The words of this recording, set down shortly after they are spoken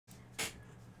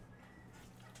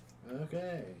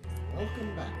Okay,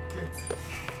 welcome back.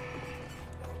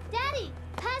 Daddy,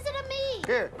 pass it to me.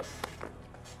 Here.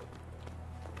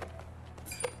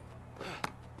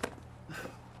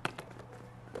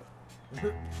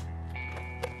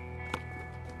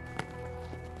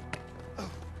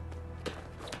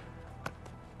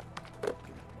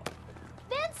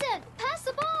 Vincent, pass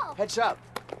the ball. Heads up.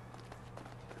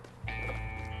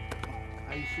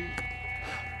 How you shoot?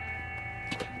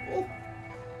 Oh,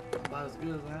 about as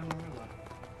good as I have in real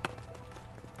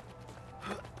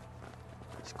life.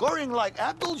 Scoring like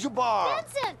Abdul-Jabbar.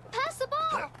 Vincent, pass the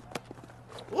ball.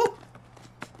 Woo!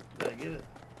 Gotta get it.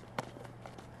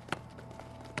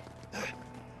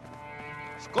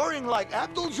 Scoring like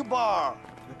Abdul-Jabbar.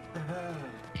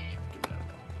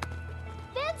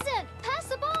 Vincent, pass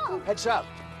the ball. Heads up.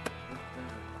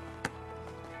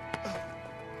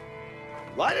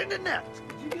 Right in the net.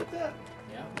 Did you get that?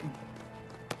 Yeah.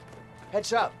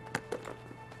 Heads up.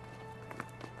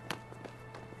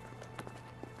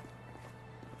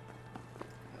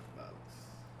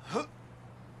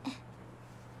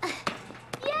 Yay,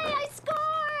 I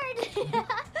scored.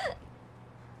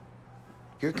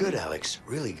 You're good, Alex.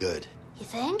 Really good. You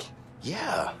think?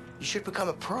 Yeah, you should become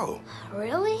a pro.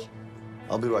 Really?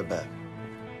 I'll be right back.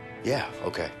 Yeah,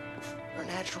 okay. You're a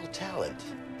natural talent.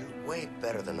 You're way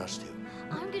better than us two.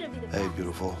 I'm gonna be the Hey, best.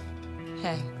 beautiful.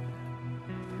 Hey.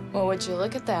 Well, would you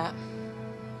look at that?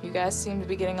 You guys seem to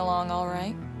be getting along all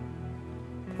right.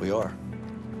 We are.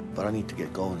 But I need to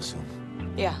get going soon.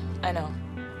 Yeah, I know.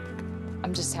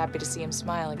 I'm just happy to see him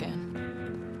smile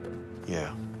again.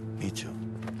 Yeah, me too.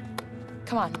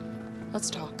 Come on, let's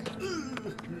talk.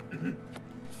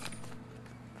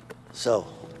 So,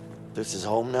 this is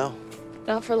home now?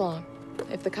 Not for long.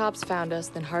 If the cops found us,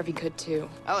 then Harvey could too.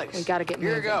 Alex, We gotta get here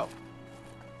moving. you go.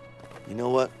 You know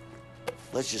what?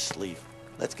 Let's just leave.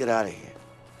 Let's get out of here.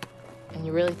 And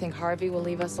you really think Harvey will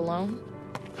leave us alone?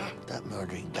 That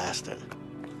murdering bastard.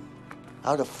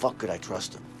 How the fuck could I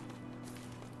trust him?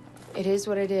 It is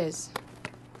what it is.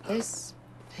 This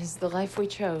is the life we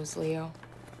chose, Leo.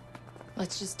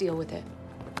 Let's just deal with it.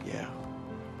 Yeah.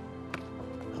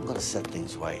 I'm gonna set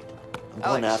things right. I'm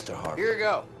going Alex, after Harvey. here you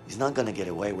go. He's not gonna get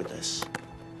away with this.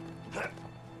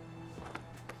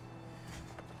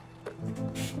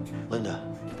 Linda,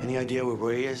 any idea where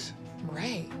Ray is?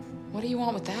 Ray, what do you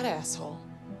want with that asshole?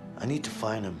 I need to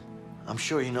find him. I'm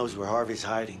sure he knows where Harvey's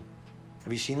hiding.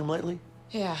 Have you seen him lately?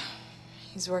 Yeah,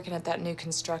 he's working at that new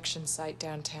construction site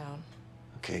downtown.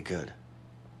 Okay, good.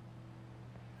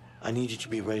 I need you to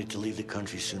be ready to leave the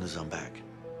country as soon as I'm back.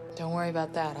 Don't worry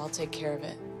about that. I'll take care of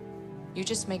it. You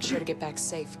just make sure to get back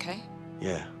safe, okay?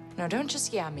 Yeah, No, don't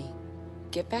just yeah me.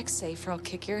 Get back safe or I'll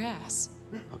kick your ass.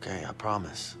 okay, I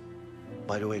promise.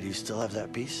 By the way, do you still have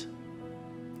that piece?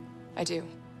 I do.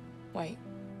 Wait.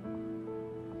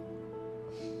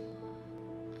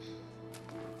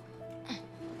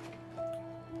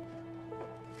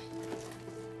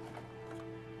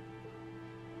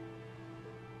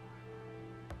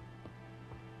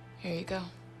 Here you go.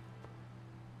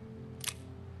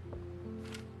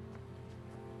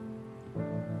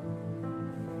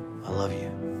 I love you.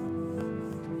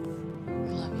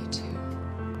 I love you too.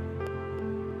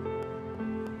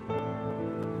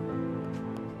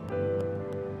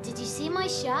 Did you see my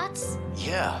shots?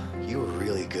 Yeah, you were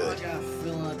really good. I got a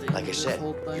feeling at the Like end I of this said,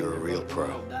 whole thing, you're a real both pro.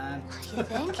 gonna die. You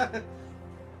think?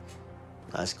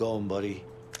 Nice going, buddy.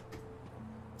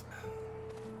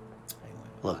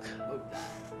 Look,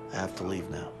 I have to leave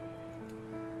now.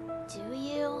 Do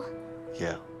you?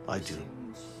 Yeah, I do.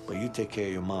 But you take care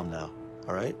of your mom now,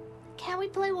 all right? Can't we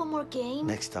play one more game?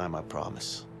 Next time, I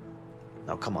promise.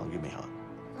 Now, come on, give me a hug.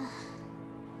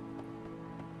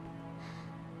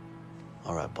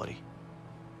 All right, buddy.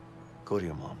 Go to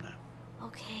your mom now.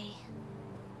 Okay.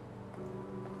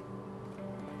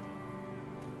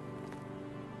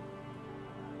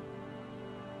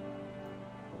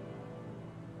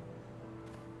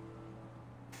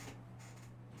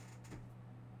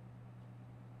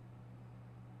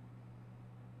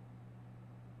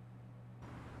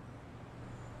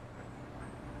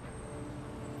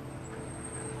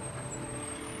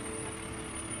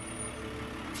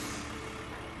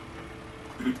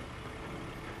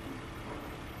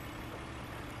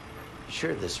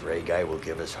 Sure this Ray guy will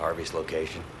give us Harvey's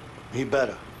location? He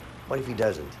better. What if he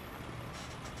doesn't?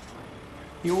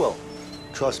 He will.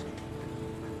 Trust me.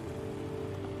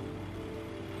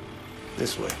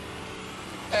 This way.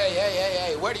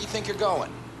 Hey, where do you think you're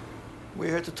going? We're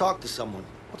here to talk to someone.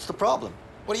 What's the problem?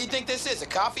 What do you think this is, a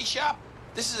coffee shop?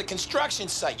 This is a construction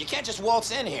site. You can't just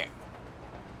waltz in here.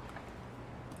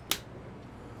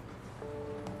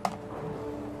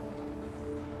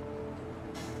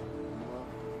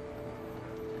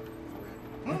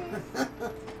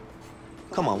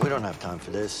 Come on, we don't have time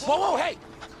for this. Whoa, whoa, hey!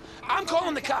 I'm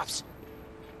calling the cops.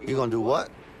 You gonna do what?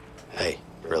 Hey,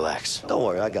 relax. Don't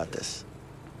worry, I got this.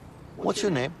 What's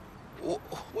your name?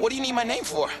 What do you need my name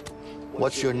for?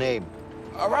 What's your name?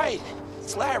 All right,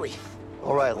 it's Larry.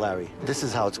 All right, Larry, this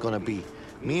is how it's gonna be.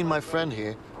 Me and my friend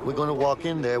here, we're gonna walk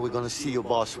in there, we're gonna see your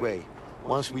boss Ray.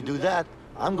 Once we do that,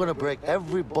 I'm gonna break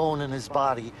every bone in his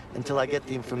body until I get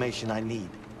the information I need.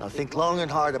 Now think long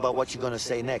and hard about what you're gonna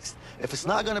say next. If it's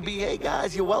not gonna be, hey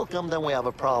guys, you're welcome, then we have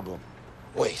a problem.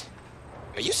 Wait,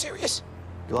 are you serious?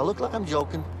 Do I look like I'm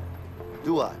joking?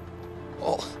 Do I?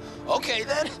 Oh, okay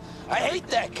then. I hate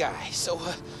that guy, so,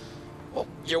 well,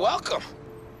 you're welcome.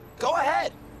 Go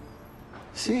ahead.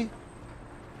 See?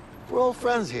 We're old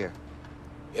friends here.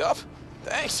 Yup,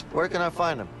 thanks. Where can I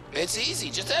find him? It's easy,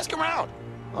 just ask around.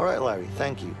 All right, Larry,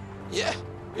 thank you. Yeah,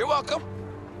 you're welcome.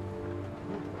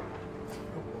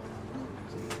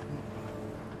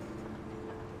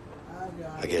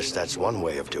 I guess that's one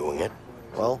way of doing it.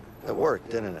 Well, it worked,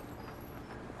 didn't it?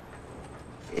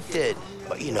 It did,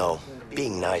 but you know,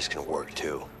 being nice can work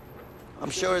too. I'm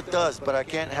sure it does, but I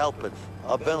can't help it.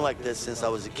 I've been like this since I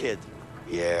was a kid.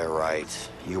 Yeah, right.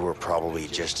 You were probably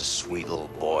just a sweet little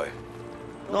boy.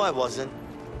 No, I wasn't.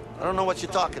 I don't know what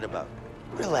you're talking about.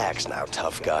 Relax now,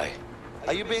 tough guy.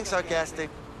 Are you being sarcastic?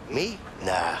 Me?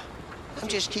 Nah. I'm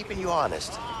just keeping you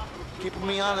honest. Keeping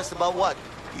me honest about what?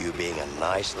 You being a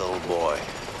nice little boy.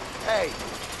 Hey!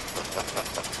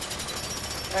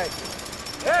 Hey!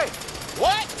 Hey!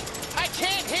 What? I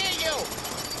can't hear you!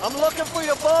 I'm looking for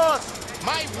your boss!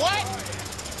 My what?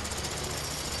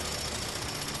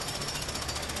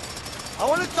 I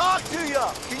want to talk to you!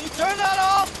 Can you turn that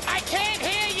off? I can't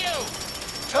hear you!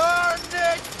 Turn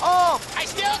it off! I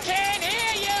still can't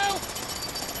hear you!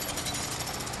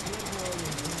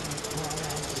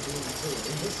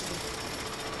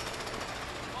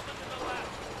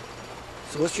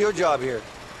 So what's your job here?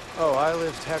 Oh, I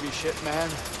lift heavy shit, man,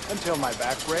 until my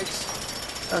back breaks.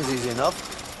 Sounds easy enough.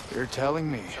 You're telling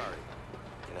me. Sorry.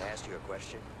 Can I ask you a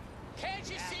question? Can't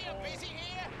you see I'm busy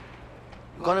here?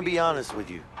 I'm gonna be honest with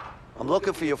you. I'm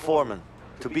looking for your foreman,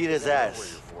 to beat his Where your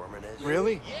ass. foreman is?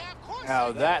 Really? Yeah, of course.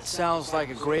 Now that sounds like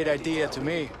a great idea to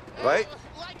me. Right?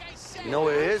 Like I said, You know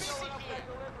where it is?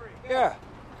 Yeah.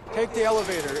 Take the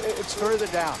elevator. It's further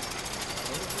down.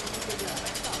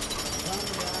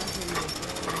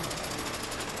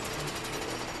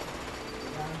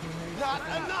 Not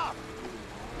enough!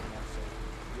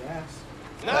 Yes.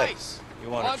 Nice! You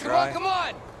want to try? Come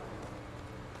on!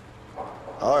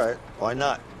 All right, why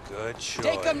not? Good choice.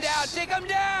 Take him down! Take him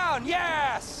down!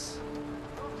 Yes!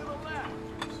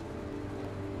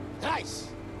 Nice!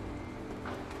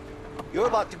 You're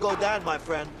about to go down, my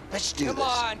friend. Let's do Come this.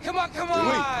 on! Come on! Come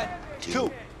on! 3,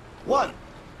 2, 1.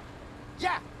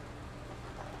 Yeah!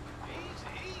 Easy,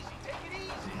 easy. Take it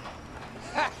easy.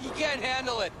 Ha! You can't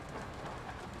handle it.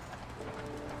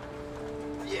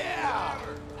 Yeah!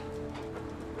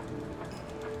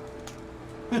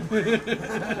 Can't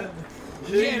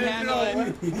handle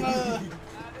it.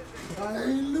 I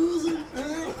ain't losing.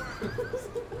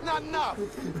 Not enough.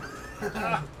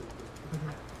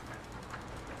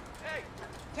 Hey,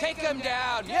 take him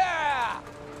down. Yeah!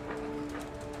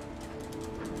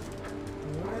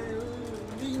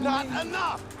 Not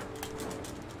enough.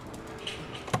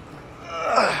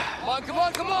 Come on, come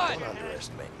on, come on. Don't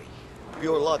underestimate me.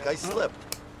 Pure luck, I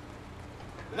slipped.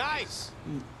 Nice.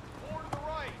 More to the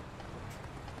right.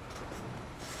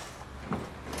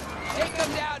 Take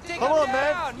him down. Take Come him on,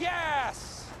 man. down.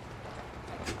 Yes.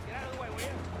 Get out of the way, will you?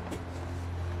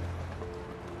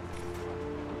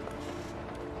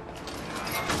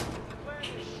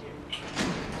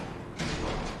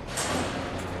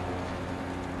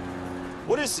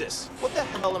 What is this? What the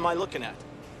hell am I looking at?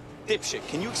 Dipshit,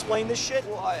 can you explain this shit?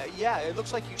 Well, yeah, it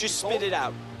looks like you Just spit it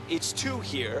out. It's 2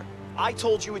 here. I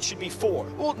told you it should be 4.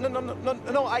 Well, no, no. No.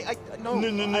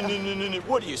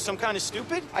 What are you, some kind of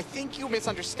stupid? I think you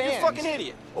misunderstand. You're a fucking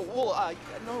idiot. Oh, well,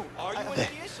 no. Are you an Hey,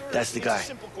 idiot? Or that's the it's guy. a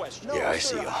simple question. No, Yeah, I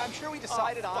sir, see you. I'm sure we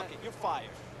decided on... Fuck it, you're fired.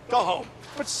 Go home.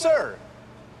 But, sir...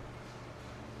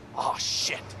 Oh,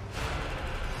 shit.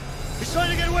 He's trying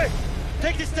to get away.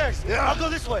 Take the stairs. Yeah. I'll go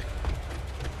this way.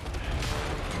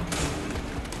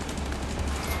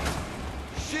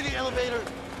 Shitty elevator.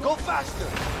 Go faster.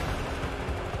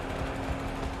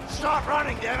 Stop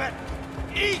running, damn it!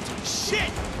 Eat shit!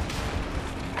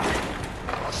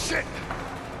 Oh, shit!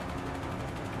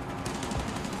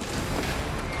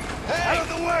 Hey! Out of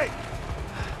the way!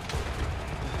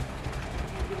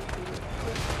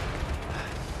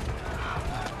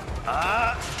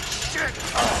 Shit!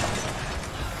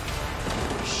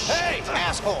 Hey,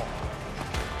 asshole!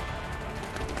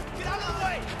 Get out of the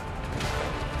way!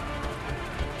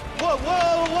 Whoa,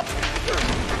 whoa, whoa!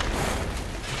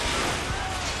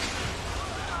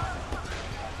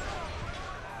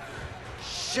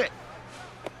 Shit!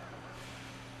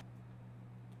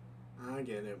 I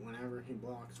get it. Whenever he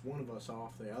blocks one of us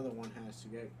off, the other one has to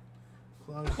get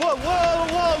close. Whoa, whoa,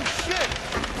 whoa, shit!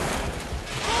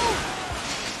 Move!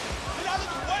 Get out of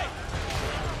the way!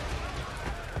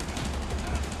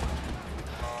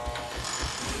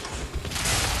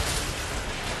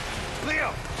 Leo,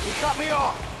 he cut me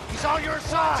off. He's on your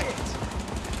side.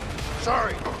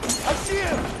 Sorry. I see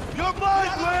him. You're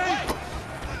mine, Wayne.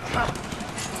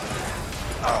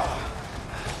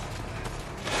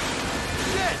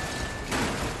 Shit!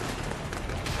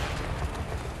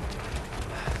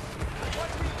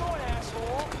 Watch where you're going,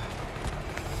 asshole.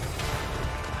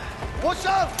 What's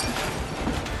up?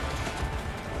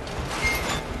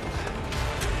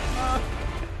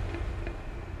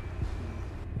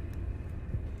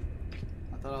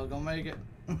 I thought I was gonna make it.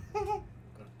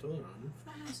 Got to run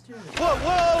faster. Whoa,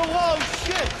 whoa, whoa,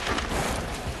 shit!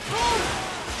 Move!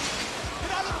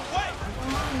 Get out of the way!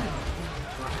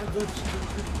 Drive the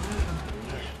stupid line.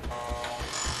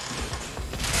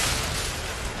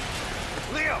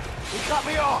 Leo, he cut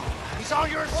me off. He's on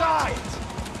your side.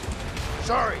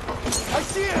 Sorry. I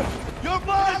see him. You're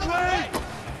mine, Wayne.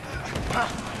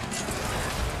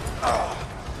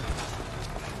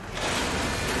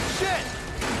 Shit!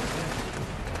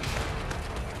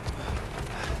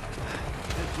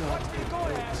 Watch where you're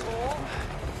going, asshole.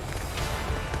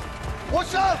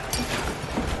 What's up?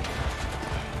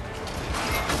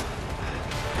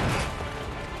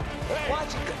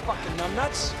 Watch it, you fucking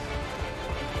numbnuts.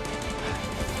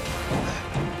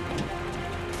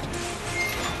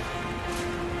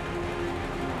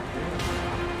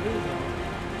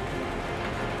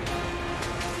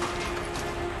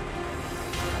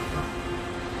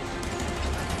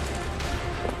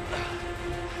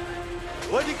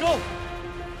 Where'd he go?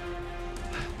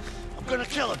 I'm gonna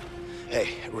kill him.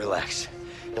 Hey, relax.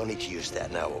 No need to use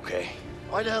that now, okay?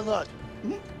 Why the hell not?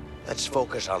 Let's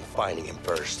focus on finding him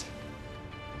first.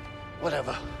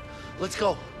 Whatever. Let's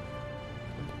go.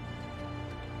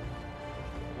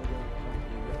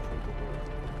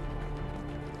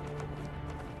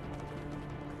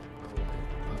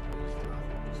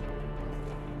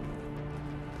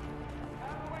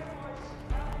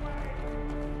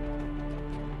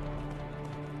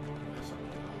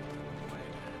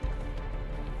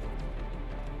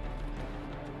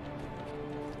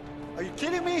 Are you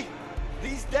kidding me?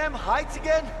 These damn heights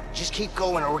again? Just keep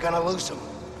going or we're gonna lose him.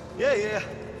 Yeah.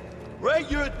 Ray,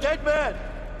 you're a dead man.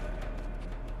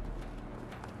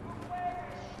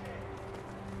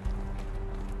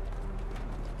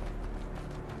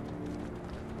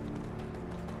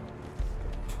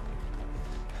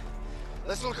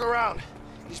 Let's look around.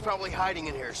 He's probably hiding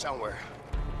in here somewhere.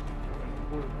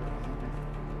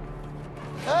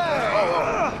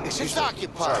 Hey! It's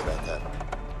occupied. Sorry about that.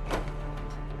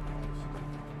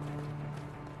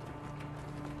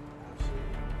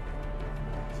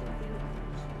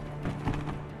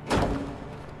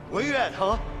 Where you at,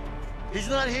 huh? He's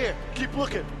not here. Keep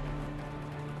looking.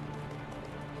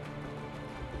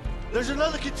 There's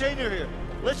another container here.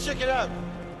 Let's check it out.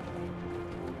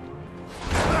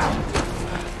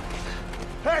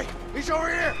 Hey, he's over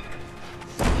here.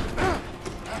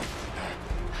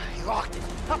 He locked it.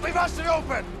 Help me bust it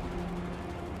open!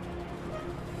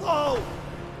 Whoa!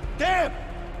 Damn!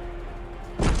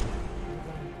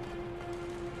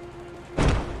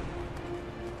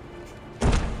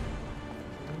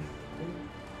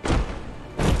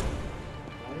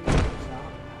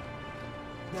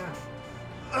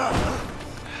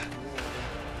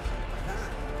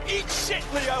 Eat shit,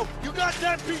 Leo! You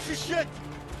goddamn piece of shit!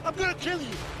 I'm gonna kill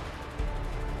you!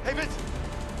 Hey, Vince!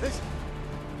 Vince!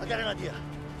 I got an idea.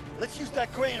 Let's use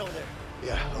that crane over there.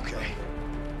 Yeah, okay.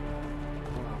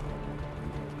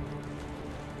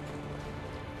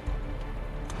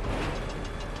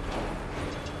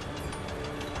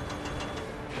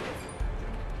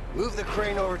 Move the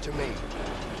crane over to me.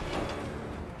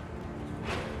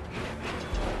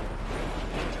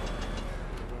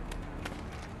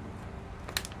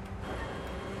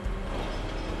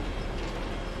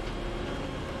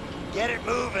 Get it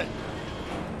moving.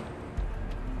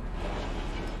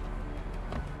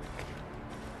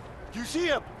 You see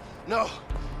him? No,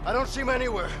 I don't see him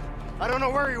anywhere. I don't know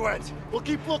where he went. Well,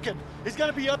 keep looking. He's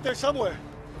gotta be up there somewhere.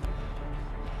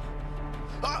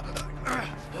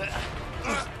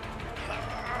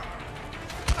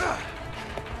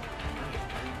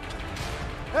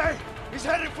 Hey, he's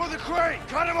headed for the crane.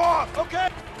 Cut him off. Okay.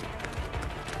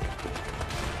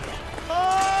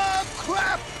 Oh,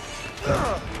 crap!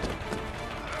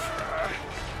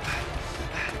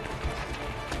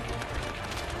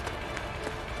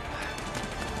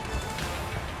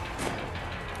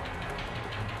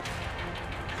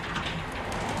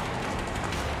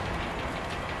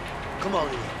 Come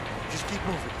on, Leo. Just keep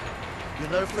moving.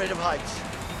 You're not afraid of heights.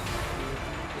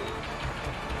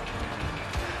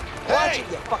 Watch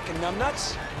it, you fucking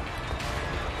numbnuts!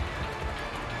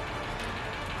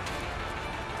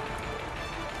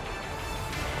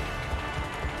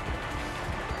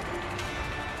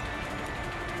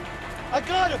 I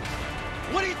got him!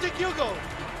 Where do you think you're going?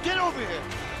 Get over here!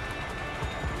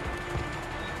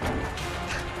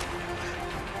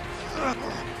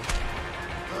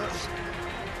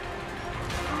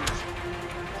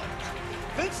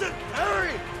 Vincent,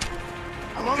 hurry!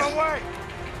 I'm on my way!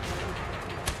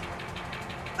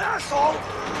 Asshole!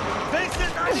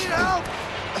 Vincent, I need help!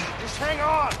 Just hang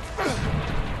on!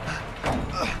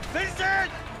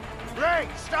 Vincent! Ray,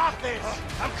 stop this!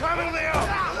 I'm coming,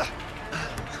 Leo!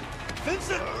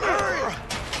 Vincent, hurry!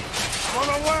 I'm on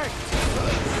my way!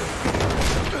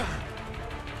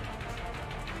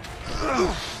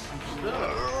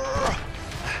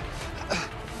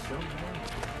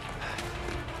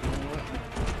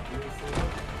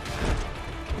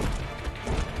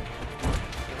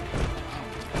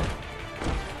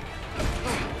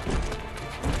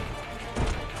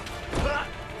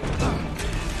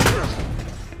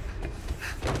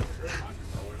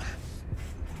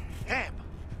 Ham!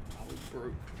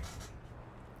 Brute.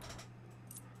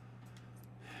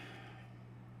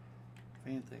 If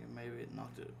anything, maybe it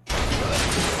knocked it.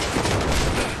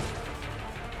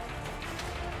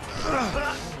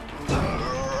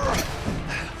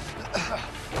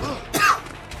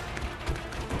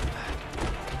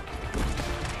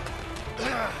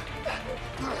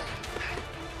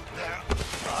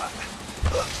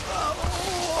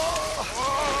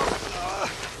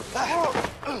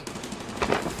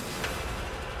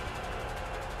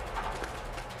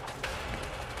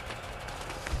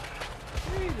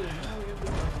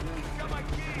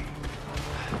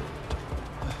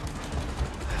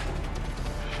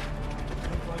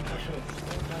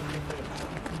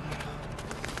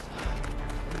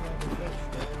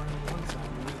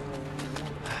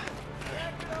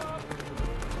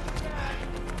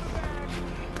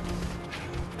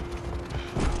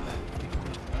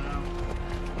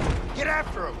 Get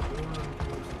after him!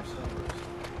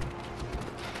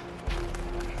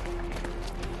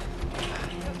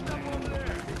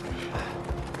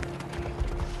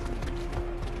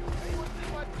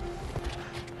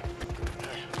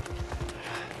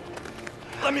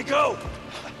 Let me go!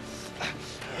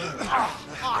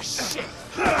 Oh, shit!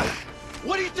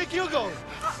 Where do you think you're going?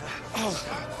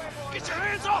 Get your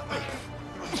hands off me!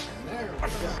 There we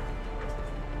go.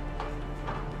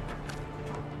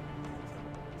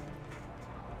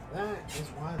 That is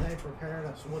why they prepared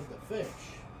us with the fish.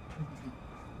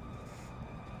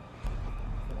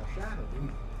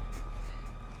 Foreshadowing.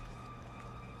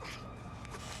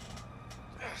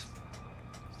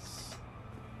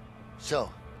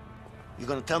 So, you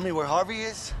gonna tell me where Harvey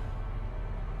is?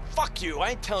 Fuck you, I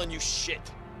ain't telling you shit.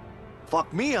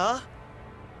 Fuck me, huh?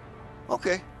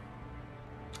 Okay.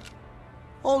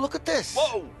 Oh, look at this.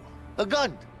 Whoa! A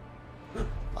gun.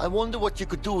 I wonder what you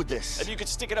could do with this. Maybe you could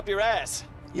stick it up your ass.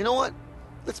 You know what?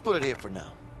 Let's put it here for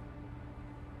now.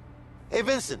 Hey,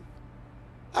 Vincent.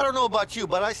 I don't know about you,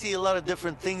 but I see a lot of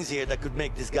different things here that could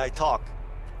make this guy talk.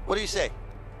 What do you say?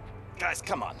 Guys,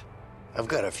 come on. I've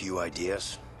got a few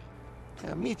ideas.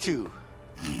 Yeah, me too.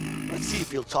 Let's see if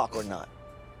he'll talk or not.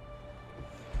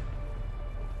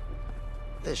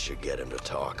 This should get him to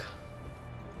talk.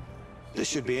 This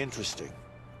should be interesting.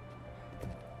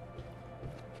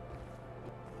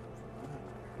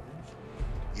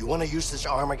 You want to use this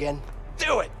arm again?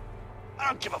 Do it! I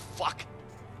don't give a fuck.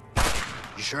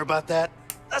 You sure about that?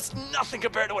 That's nothing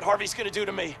compared to what Harvey's gonna do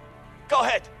to me. Go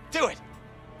ahead, do it!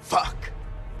 Fuck.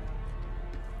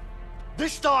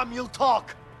 This time you'll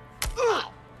talk.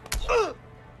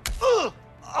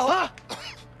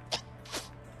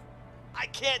 I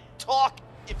can't talk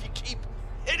if you keep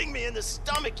hitting me in the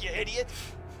stomach, you idiot!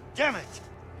 Damn it!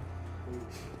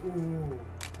 Ooh.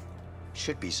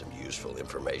 Should be some useful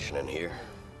information in here.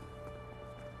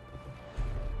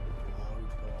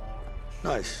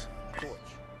 Nice.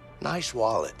 Nice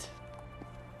wallet.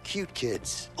 Cute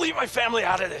kids. Leave my family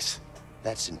out of this!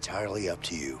 That's entirely up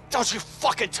to you. Don't you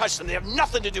fucking touch them, they have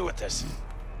nothing to do with this!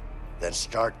 Then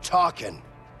start talking.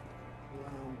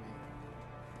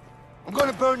 I'm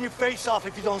gonna burn your face off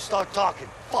if you don't start talking.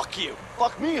 Fuck you!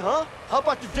 Fuck me, huh? How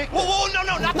about the dick? Whoa, whoa, no,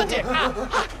 no, not the dick! Ah,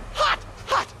 hot, hot,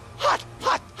 hot, hot,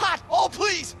 hot, hot! Oh,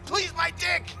 please, please, my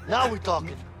dick! Now we're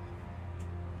talking.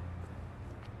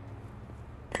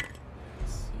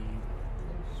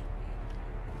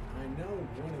 I know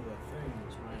one of the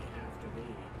things might have to be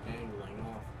dangling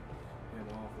off him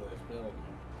off of this building.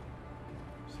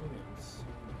 See,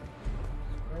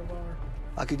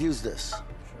 I could use this. Sure.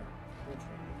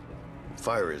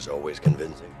 Fire is always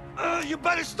convincing. You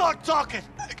better start talking!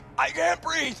 I can't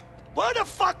breathe! Where the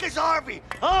fuck is Harvey,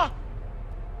 huh?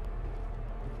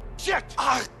 Shit!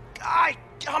 How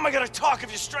am I gonna talk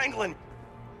if you're strangling?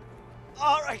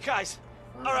 All right, guys.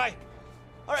 All right.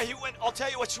 All right, you win. I'll tell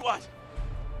you what you want.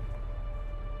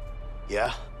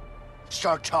 Yeah?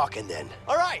 Start talking then.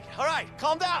 All right.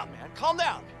 Calm down, man. Calm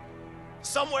down.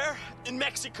 Somewhere in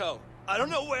Mexico. I don't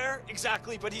know where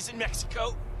exactly, but he's in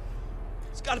Mexico.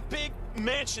 He's got a big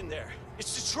mansion there.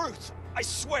 It's the truth. I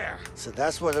swear. So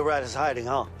that's where the rat is hiding,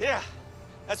 huh? Yeah,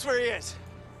 that's where he is.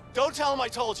 Don't tell him I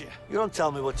told you. You don't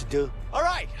tell me what to do. All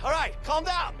right. Calm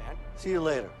down, man. See you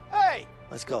later. Hey,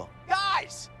 Let's go.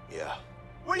 guys! Yeah.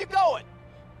 Where you going?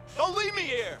 Don't leave me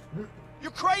here.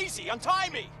 You're crazy. Untie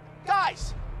me.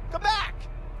 Guys, come back.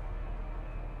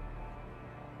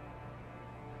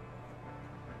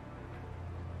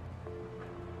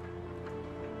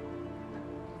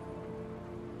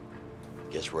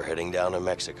 Guess we're heading down to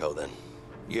Mexico then.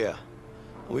 Yeah.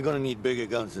 We're gonna need bigger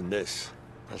guns than this.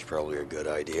 That's probably a good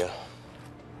idea.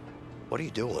 What are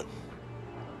you doing?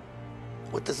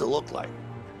 What does it look like?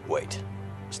 Wait.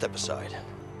 Step aside.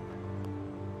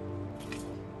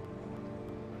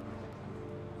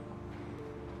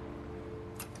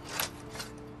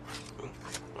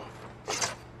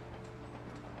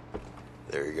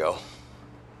 There you go.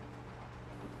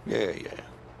 Yeah.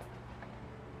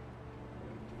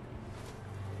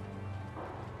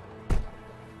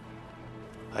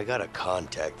 I got a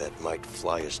contact that might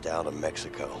fly us down to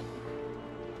Mexico.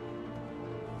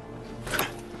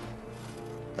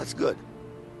 That's good.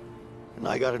 And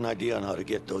I got an idea on how to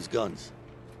get those guns.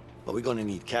 But we're gonna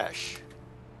need cash.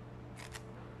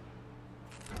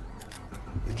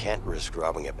 You can't risk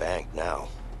robbing a bank now.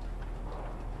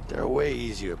 There are way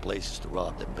easier places to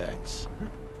rob than banks.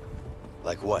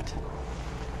 Like what?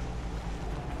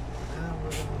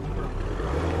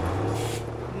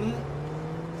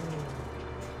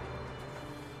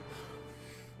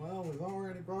 Well, we've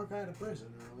already broke out of prison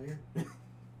earlier. And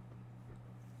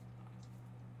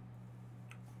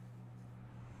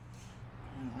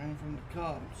ran from the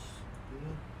cops.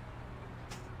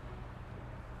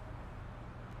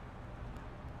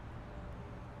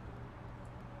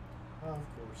 Of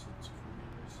course it's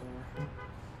convenience store.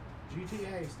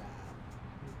 GTA style.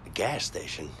 A gas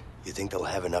station? You think they'll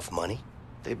have enough money?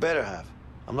 They better have.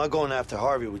 I'm not going after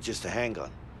Harvey with just a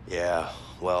handgun. Yeah,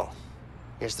 well,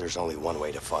 guess there's only one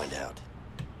way to find out.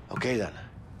 Okay then.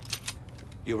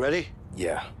 You ready?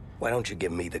 Yeah. Why don't you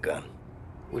give me the gun?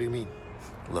 What do you mean?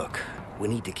 Look, we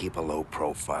need to keep a low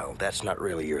profile. That's not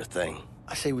really your thing.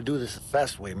 I say we do this the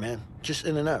fast way, man. Just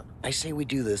in and out. I say we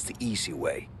do this the easy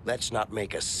way. Let's not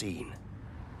make a scene.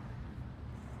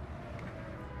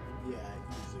 Yeah,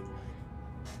 easy way.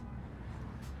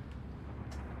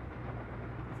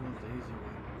 Which one's the easy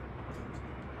way?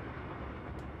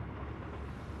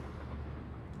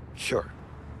 Sure.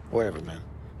 Whatever, man.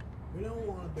 We don't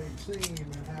want a big scene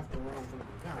and have to run from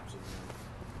the cops again.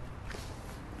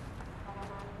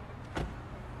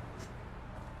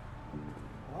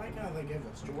 I like how they give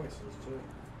us choices, too.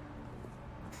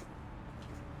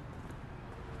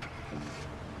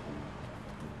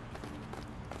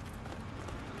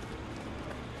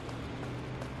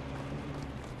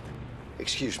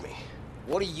 Excuse me.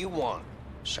 What do you want?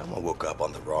 Someone woke up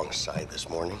on the wrong side this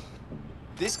morning.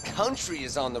 This country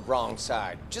is on the wrong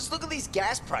side. Just look at these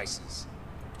gas prices.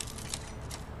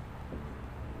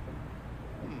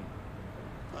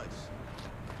 Nice.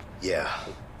 Yeah,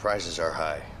 prices are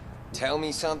high. Tell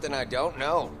me something I don't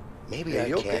know. Maybe Hey, I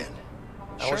you can. okay?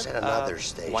 I was at another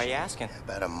station. Why you asking?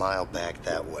 About a mile back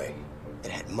that way.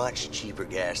 It had much cheaper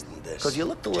gas than this. Because you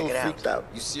looked a little Check it freaked out.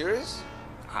 You serious?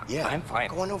 Yeah, I'm fine.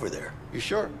 Go on over there. You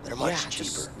sure? They're much Yeah, cheaper.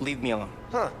 just leave me alone.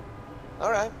 Huh.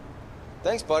 All right.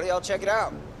 Thanks, buddy. I'll check it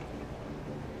out.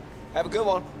 Have a good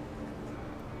one.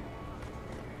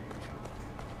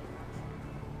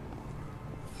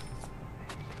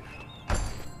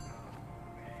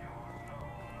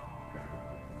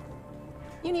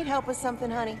 You need help with something,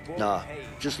 honey? Nah,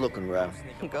 just looking around.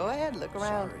 Go ahead, look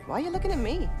around. Why are you looking at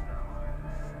me?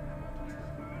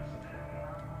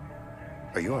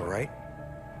 Are you all right?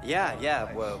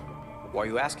 Yeah. Well, why are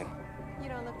you asking? You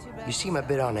don't look too bad. You seem a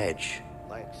bit on edge.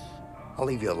 Thanks. I'll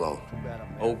leave you alone.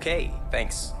 Okay,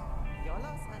 thanks. Your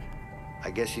loss, honey.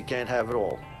 I guess you can't have it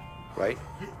all, right?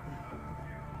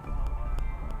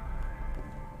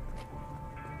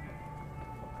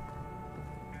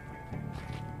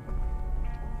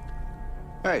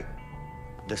 Hey,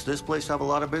 does this place have a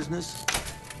lot of business?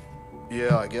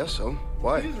 Yeah, I guess so. Did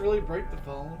Why? you just really break the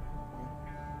phone?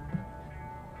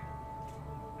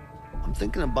 I'm I'm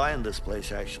thinking of buying this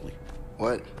place, actually.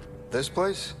 What? This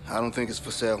place? I don't think it's for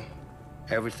sale.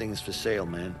 Everything is for sale,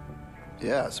 man.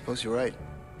 Yeah, I suppose you're right.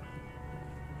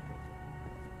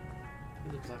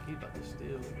 He looks like he's about to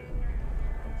steal again.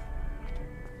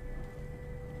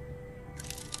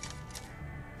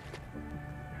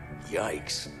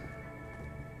 Yikes.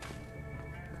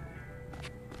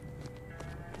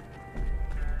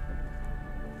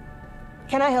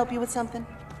 Can I help you with something?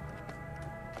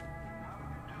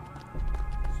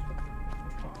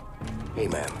 Hey,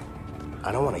 ma'am.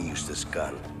 I don't want to use this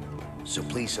gun, so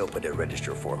please open the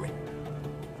register for me.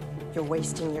 You're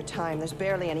wasting your time. There's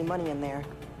barely any money in there.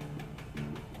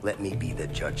 Let me be the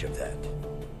judge of that.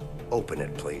 Open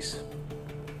it, please.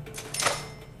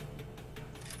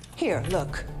 Here,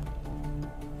 look.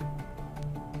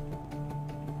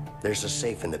 There's a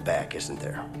safe in the back, isn't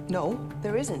there? No,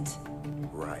 there isn't.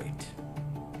 Right.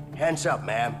 Hands up,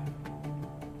 ma'am.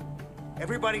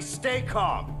 Everybody stay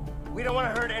calm. We don't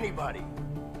want to hurt anybody.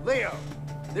 Leo,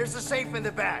 there's a safe in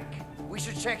the back. We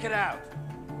should check it out.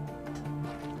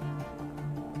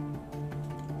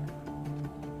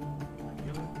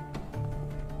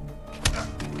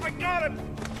 I got him!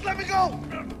 Let me go!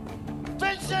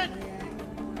 Vincent!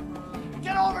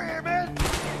 Get over here, man!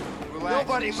 Relax.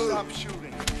 Nobody move. Stop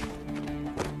shooting.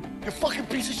 You fucking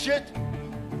piece of shit!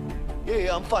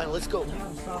 Yeah, I'm fine. Let's go.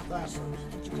 Stop that first.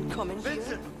 You can come in here.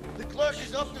 Vincent, the clerk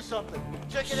is up to something.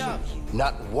 Check it out.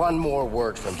 Not one more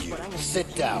word from you.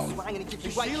 Sit down. I'm gonna give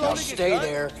you right Now stay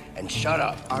there and shut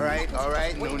up. All right.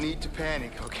 No need to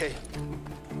panic, okay?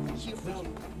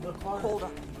 The clerk. Hold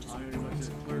on.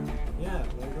 Yeah,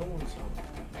 they're doing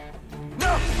something.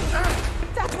 No!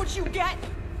 That's what you get!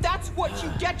 That's what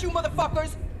you get, you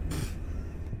motherfuckers! I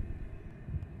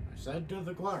said to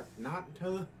the clerk, not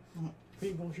to the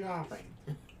people shopping.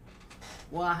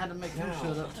 Well, I had to make him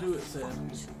shut up too, it said.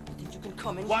 You can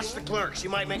come in Watch here. the clerk. She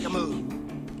might make a move.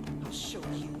 I'll show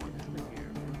you.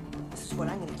 This is what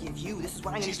I'm gonna give you. This is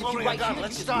what I'm gonna She's give you loading a right gun. here.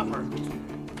 Let's stop her.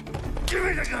 Give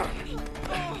me the gun.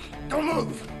 Don't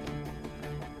move.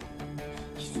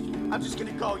 I'm just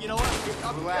gonna go. You know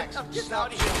what? Relax. I'm getting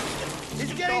out of here.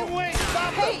 He's getting away.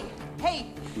 Stop him.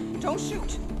 Hey! Don't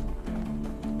shoot!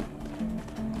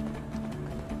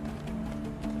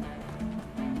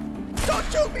 Don't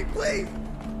shoot me, please.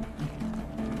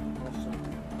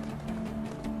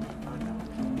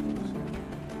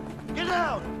 Get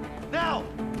down! Now!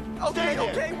 Okay, Stay there.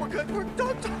 okay, we're good.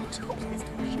 Don't please don't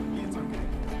shoot me. It's okay.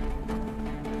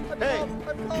 Hey,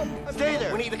 I'm stay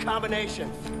there. We need the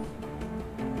combination.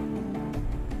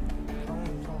 Try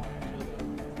and talk to the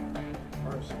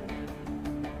person.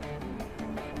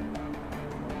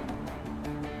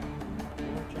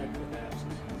 We'll check the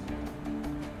desks.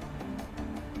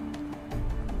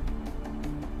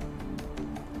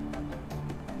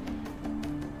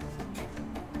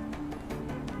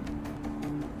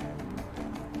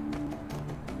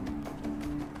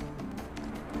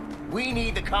 We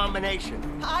need the combination.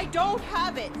 I don't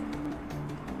have it!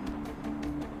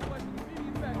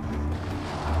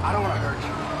 I don't want to hurt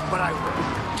you, but I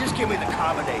will. Just give me the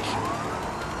combination.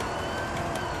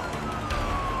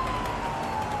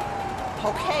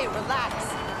 Okay, relax.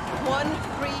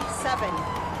 137.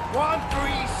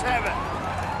 137.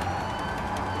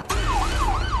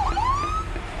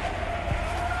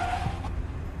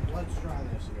 Let's try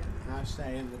this again. I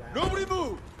stay in the back. Nobody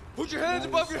move! Put your hands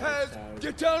above your heads.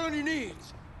 Get down on your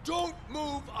knees. Don't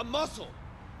move a muscle.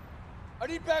 I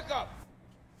need backup.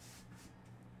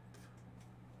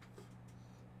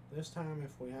 This time,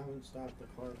 if we haven't stopped the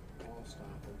clerk, I'll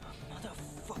stop him.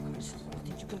 Motherfuckers.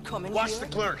 Think you can come in Watch here? the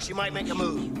clerk. She might make a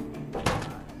move.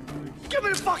 Give me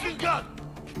the fucking gun.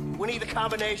 We need the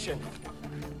combination.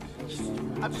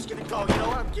 I'm just gonna go. You know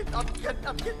what?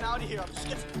 I'm getting out of here.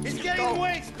 He's getting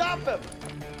away. Stop him.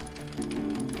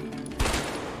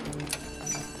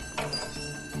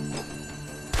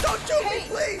 Don't shoot me,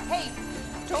 please. Hey!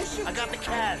 Don't shoot! I got the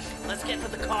cash. Let's get to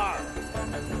the car.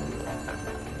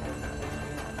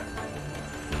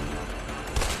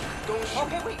 Don't shoot.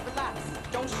 Okay, wait, relax.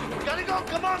 Don't shoot. We gotta go.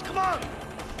 Come on, come on.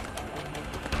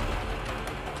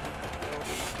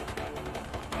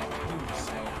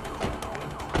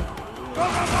 Go, go,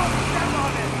 go. Step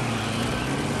on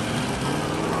it.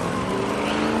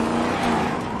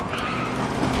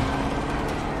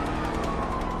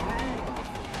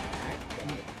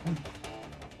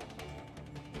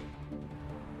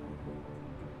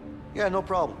 Yeah, no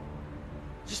problem.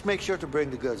 Just make sure to bring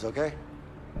the goods, okay?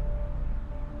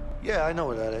 Yeah, I know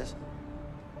where that is.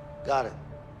 Got it.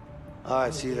 All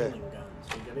right, see you there. Guns.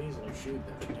 You could easily shoot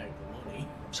them and take the money.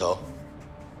 So,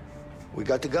 We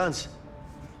got the guns.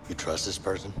 you trust this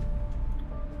person?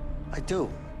 I do.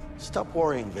 Stop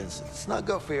worrying, Vincent. It's not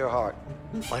good for your heart.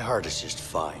 My heart is just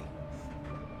fine.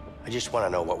 I just want to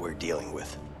know what we're dealing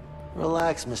with.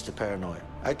 Relax, Mr. Paranoid.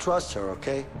 I trust her,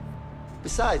 okay?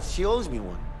 Besides, she owes me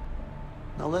one.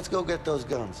 Now let's go get those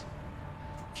guns.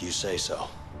 If you say so.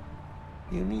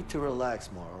 You need to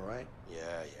relax more, all right? Yeah.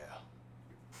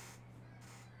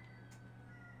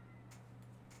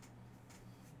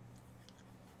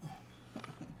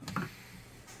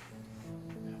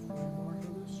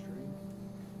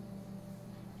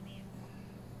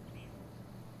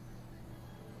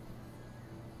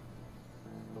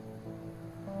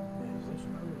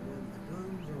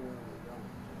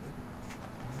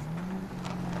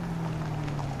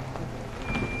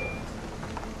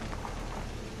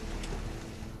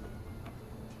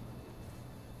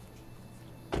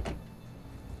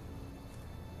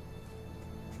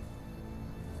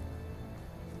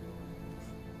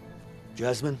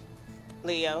 Jasmine,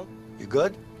 Leo, you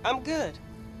good? I'm good.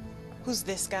 Who's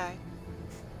this guy?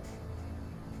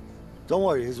 Don't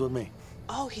worry, he's with me.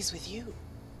 Oh, he's with you.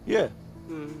 Yeah.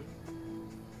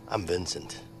 I'm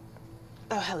Vincent.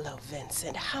 Oh, hello,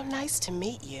 Vincent. How nice to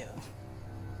meet you.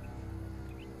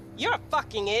 You're a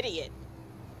fucking idiot.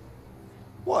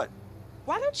 What?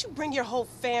 Why don't you bring your whole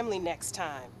family next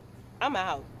time? I'm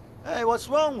out. Hey, what's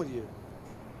wrong with you?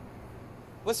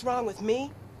 What's wrong with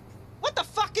me? What the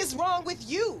fuck is wrong with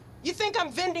you? You think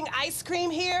I'm vending ice cream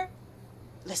here?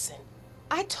 Listen,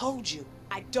 I told you,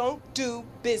 I don't do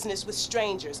business with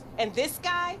strangers. And this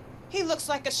guy, he looks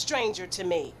like a stranger to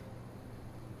me.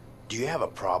 Do you have a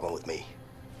problem with me?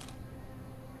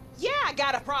 Yeah, I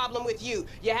got a problem with you.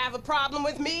 You have a problem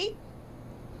with me?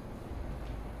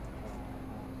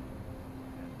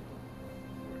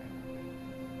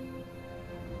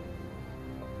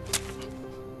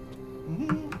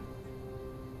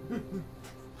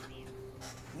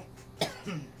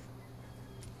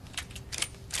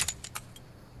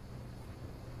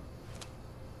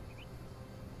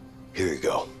 Here you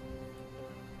go.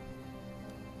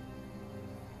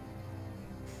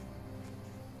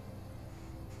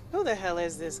 Who the hell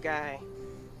is this guy?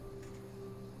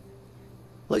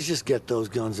 Let's just get those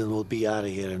guns and we'll be out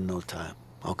of here in no time,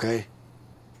 okay?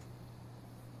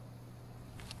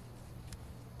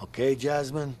 Okay,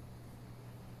 Jasmine?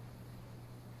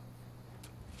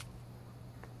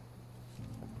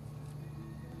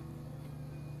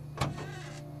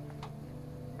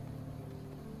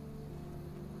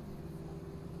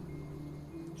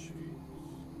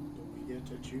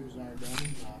 To choose our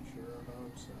guns, I sure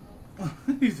hope so.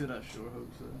 He said, I sure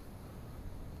hope so.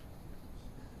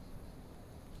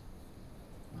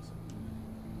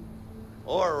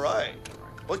 All right.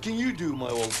 What can you do, my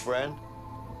old friend? If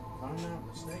I'm not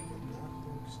mistaken, that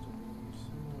looks to be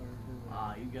similar to...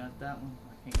 Ah, you got that one?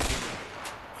 I can't get it.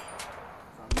 If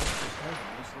I'm not mistaken,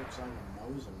 this looks like a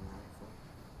Mosin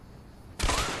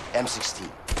rifle. M16,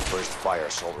 first fire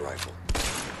assault rifle.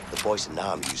 The boys in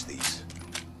Nam use these.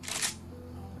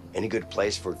 Any good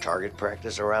place for target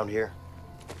practice around here?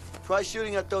 Try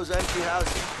shooting at those empty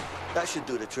houses. That should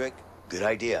do the trick. Good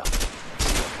idea.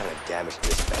 See what kind of damage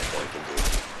this bad boy can do.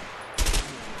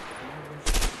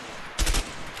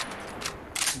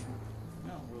 I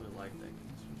don't really like that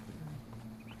gun.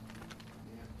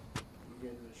 Yeah. You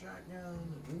get the shotgun,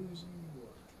 the Uzi,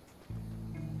 what?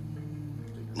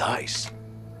 Nice.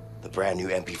 The brand new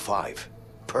MP5.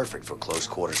 Perfect for close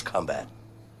quarters combat.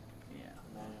 Yeah.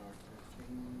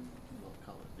 Little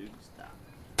Call of Duty style.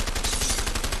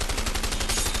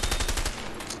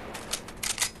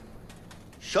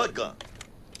 Shotgun.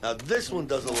 Now this one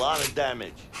does a lot of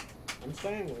damage. I'm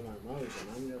staying with my Mosin.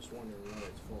 I'm just wondering what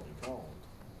it's fully called.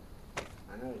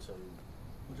 I know some...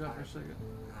 Watch out for a second.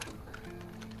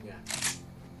 Yeah.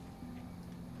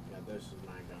 Yeah, this is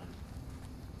my gun.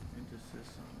 It just says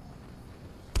something.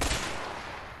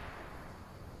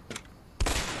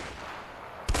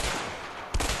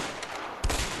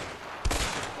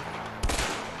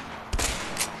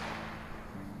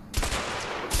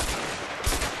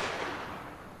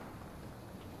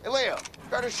 Hey, Leo,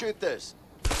 try to shoot this.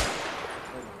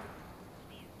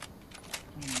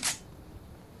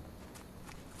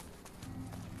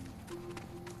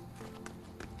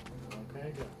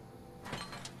 Okay, go.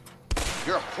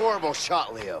 You're a horrible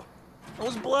shot, Leo. I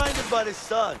was blinded by the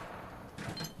sun.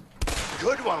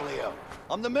 Good one, Leo.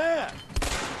 I'm the man.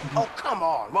 Oh, come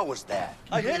on. What was that?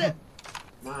 I hit it.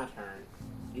 My turn.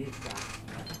 You stop.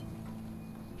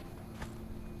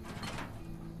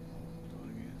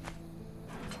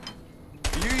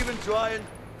 Are you even trying?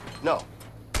 No.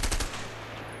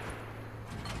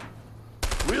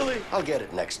 Really? I'll get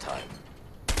it next time.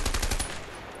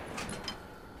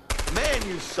 Man,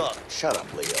 you suck. Shut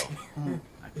up, Leo.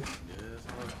 I can't do this.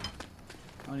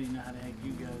 don't even know how the heck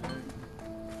you guys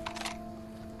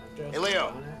are. Hey,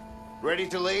 Leo. Ready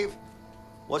to leave?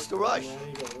 What's the rush?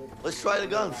 Let's try the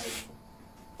guns.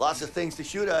 Lots of things to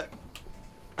shoot at.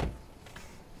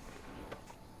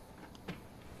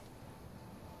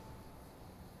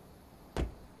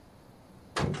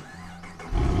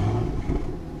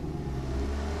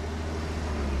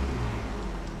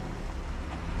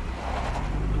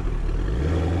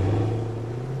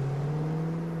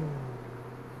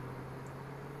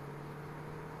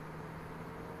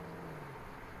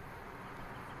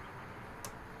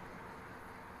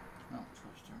 I don't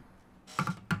trust her.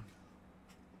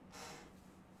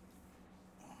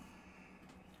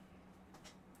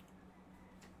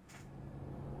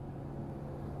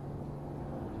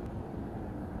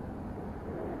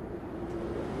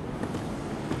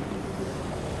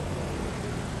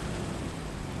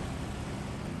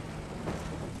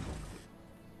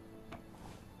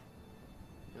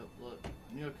 Yep, look, I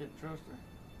knew I couldn't trust her.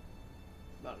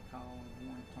 About to call and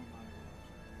warn somebody else.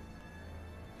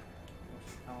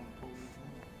 What's she calling the police on?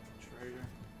 Traitor.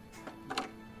 Hold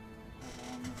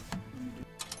on, let me do.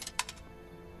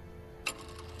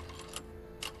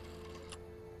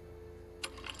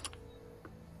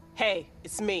 Hey,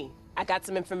 it's me. I got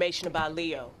some information about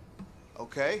Leo.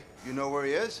 Okay, you know where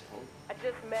he is? I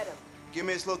just met him. Give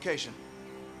me his location.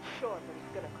 Sure, but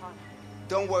he's gonna cost you.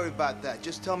 Don't worry about that.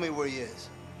 Just tell me where he is.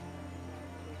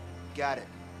 Got it.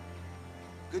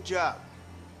 Good job.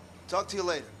 Talk to you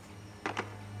later.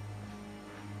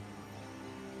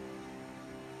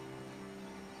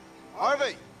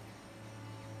 Harvey!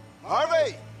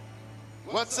 Harvey!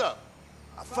 What's up?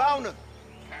 I found him.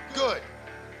 Good.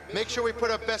 Make sure we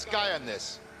put our best guy on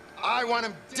this. I want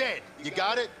him dead. You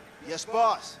got it? Yes,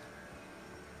 boss.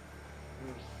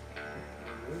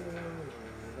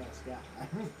 Best guy.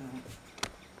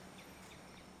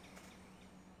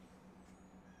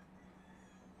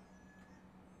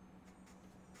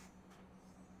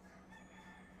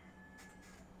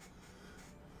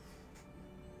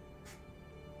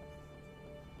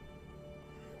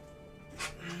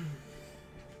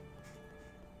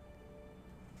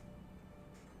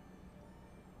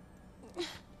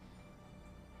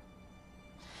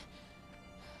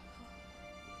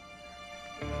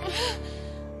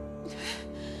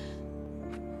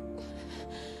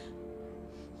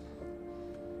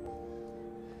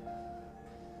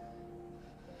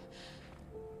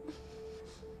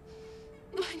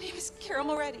 My name is Carol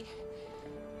Moretti.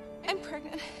 I'm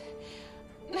pregnant.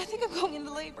 And I think I'm going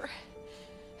into labor.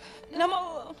 And I'm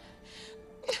all alone.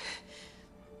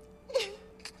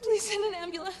 Please send an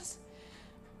ambulance.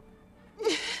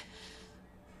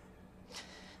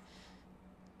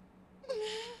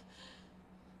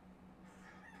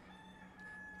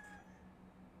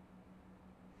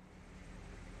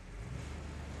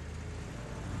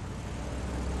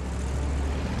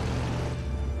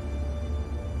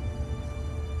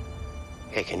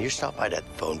 Hey, can you stop by that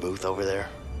phone booth over there?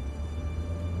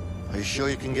 Are you sure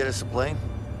you can get us a plane?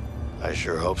 I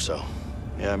sure hope so.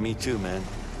 Yeah, me too, man.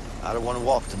 I don't want to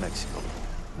walk to Mexico.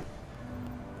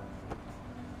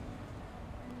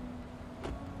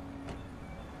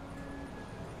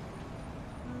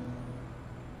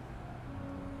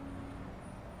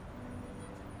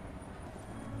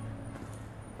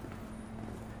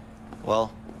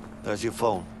 Well, there's your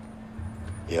phone.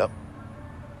 Yep.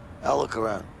 I'll look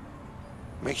around.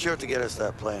 Make sure to get us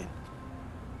that plane.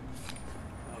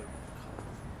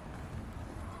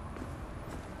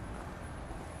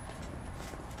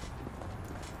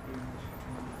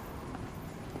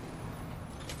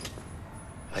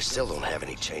 I still don't have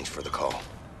any change for the call.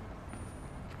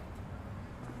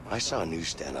 I saw a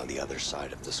newsstand on the other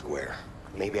side of the square.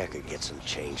 Maybe I could get some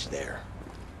change there.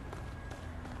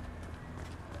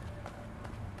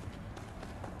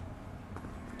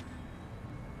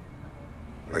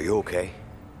 Are you okay?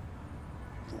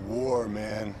 The war,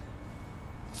 man.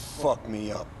 Fucked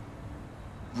me up.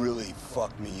 Really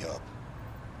fucked me up.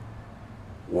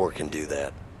 War can do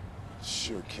that.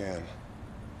 Sure can.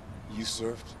 You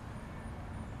surfed?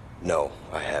 No,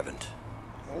 I haven't.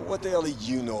 What the hell do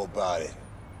you know about it?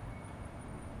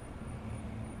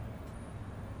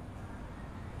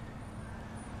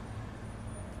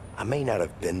 I may not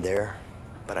have been there,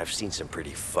 but I've seen some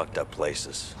pretty fucked up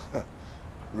places.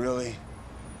 Really?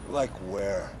 Like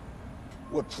where?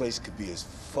 What place could be as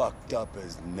fucked up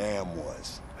as Nam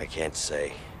was? I can't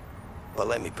say. But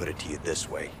let me put it to you this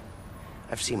way.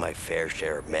 I've seen my fair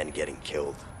share of men getting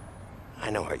killed. I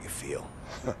know how you feel.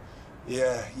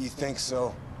 Yeah, you think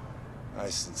so? I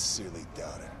sincerely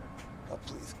doubt it. Now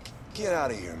please, get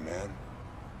out of here, man.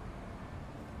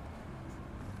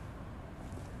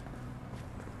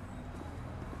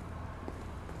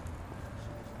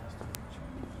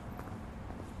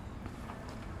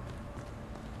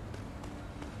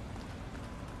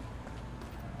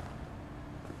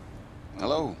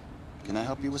 Hello. Can I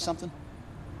help you with something?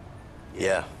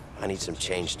 Yeah, I need some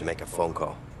change to make a phone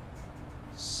call.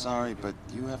 Sorry, but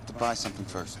you have to buy something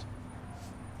first.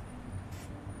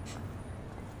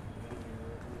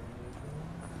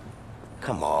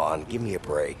 Come on, give me a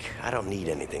break. I don't need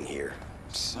anything here.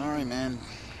 Sorry, man.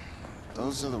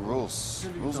 Those are the rules.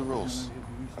 Rules are rules.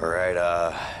 All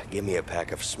right, give me a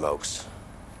pack of smokes.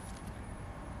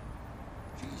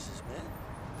 Jesus, man.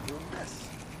 You're a mess.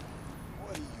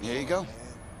 Here you go.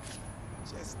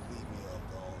 Just leave me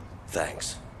alone.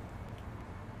 Thanks.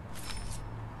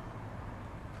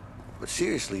 But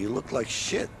seriously, you look like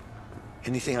shit.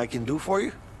 Anything I can do for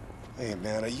you? Hey,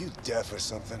 man, are you deaf or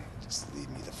something? Just leave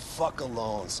me the fuck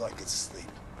alone so I can sleep.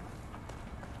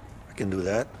 I can do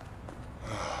that.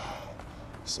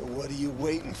 So what are you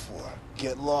waiting for?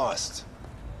 Get lost.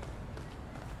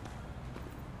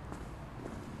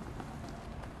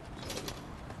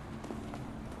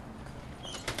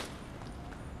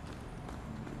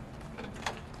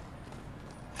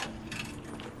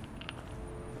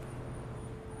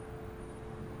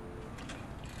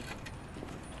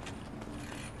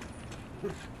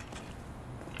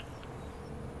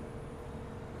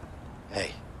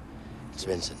 Hey, it's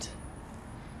Vincent.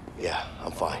 Yeah,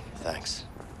 I'm fine, thanks.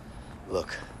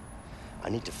 Look, I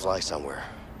need to fly somewhere.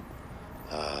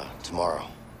 Tomorrow.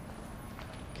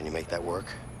 Can you make that work?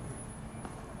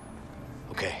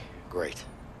 Okay, great.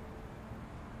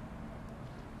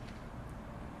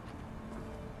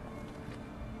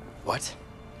 What?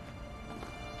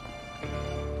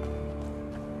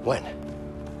 When?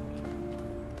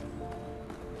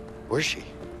 Where's she?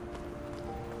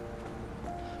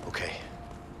 Okay.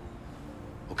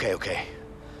 Okay.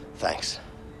 Thanks.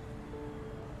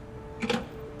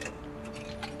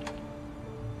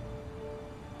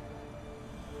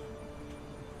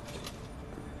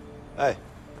 Hey,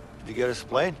 did you get us a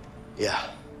plane? Yeah,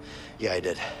 I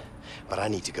did. But I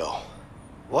need to go.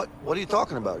 What? What are you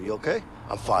talking about? You okay?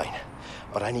 I'm fine,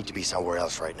 but I need to be somewhere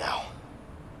else right now.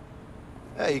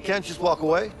 Hey, you can't just walk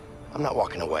away? I'm not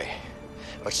walking away.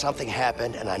 But something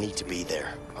happened and I need to be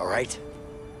there, all right?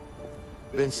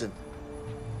 Vincent,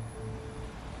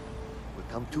 we've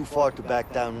come too far to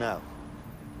back down now.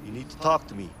 You need to talk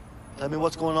to me. Tell me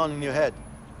what's going on in your head.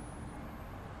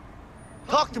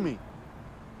 Talk to me!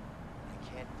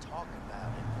 I can't talk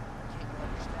about it. Can't you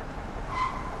understand?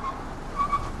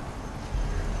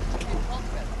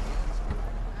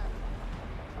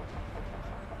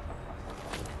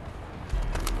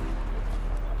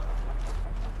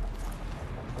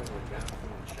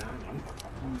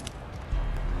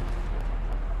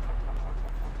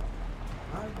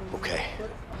 Okay,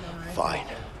 fine.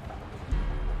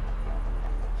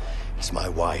 It's my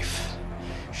wife.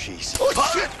 She's... Oh,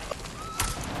 shit!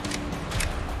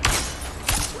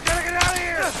 We gotta get out of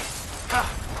here!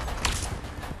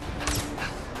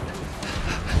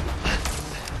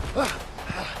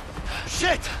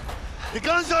 Shit! The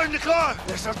guns are in the car!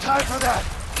 There's no time for that.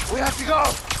 We have to go.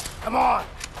 Come on.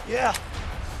 Yeah.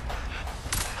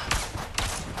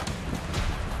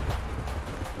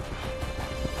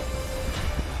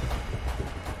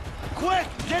 Quick!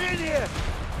 Get in here!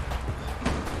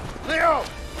 Leo,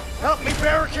 help me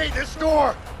barricade this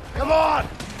door. Come on.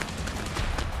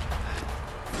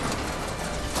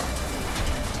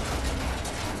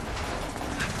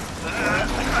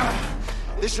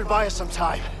 This should buy us some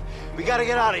time. We gotta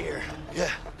get out of here. Yeah.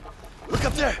 Look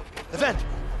up there! The vent!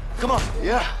 Come on!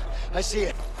 Yeah, I see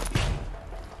it.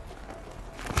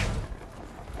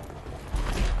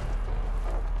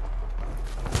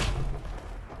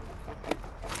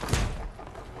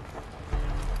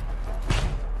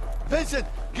 Vincent!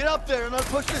 Get up there and I'll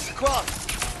push this across!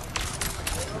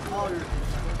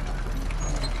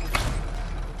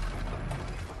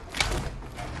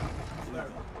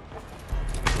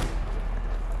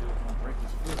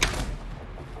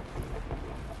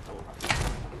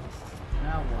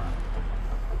 Now what?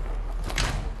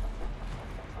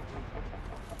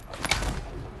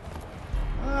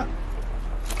 Ah.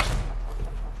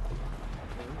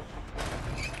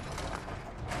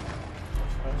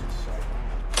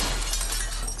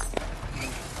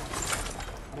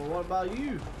 Well, what about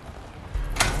you?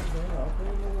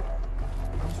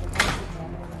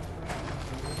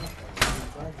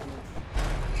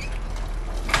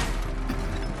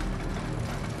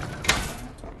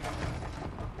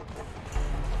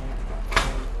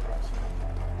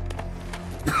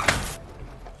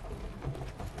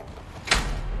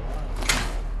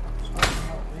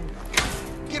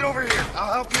 Get over here.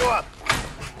 I'll help you up.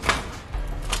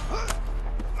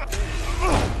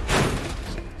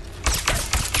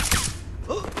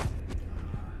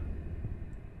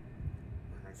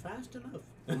 fast enough.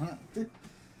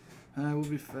 I will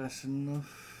be fast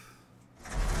enough.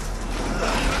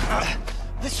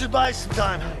 This should buy some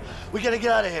time. We gotta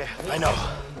get out of here. I know.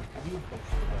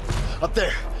 Up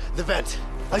there, the vent.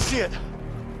 I see it.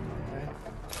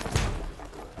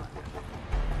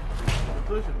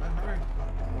 Push it, man. Hurry.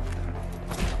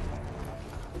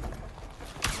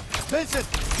 Vincent,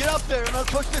 get up there and I'll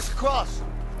push this across.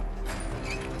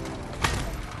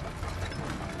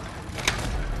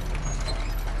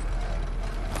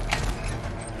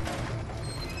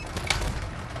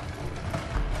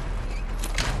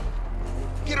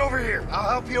 Get over here. I'll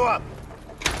help you up.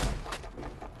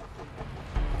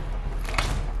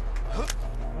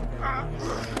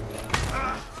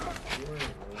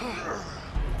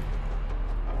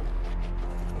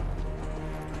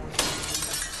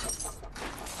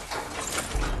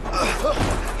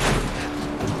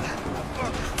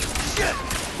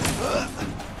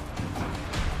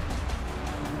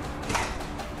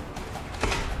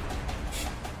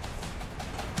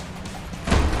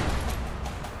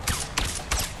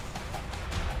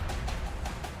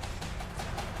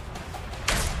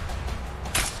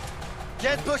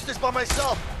 Can't push this by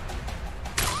myself.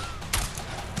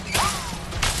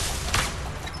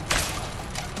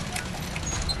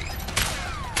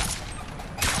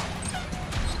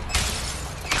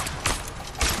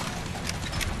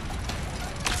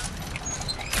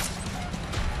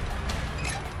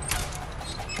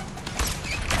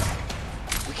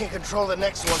 We can control the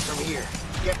next one from here.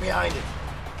 Get behind it.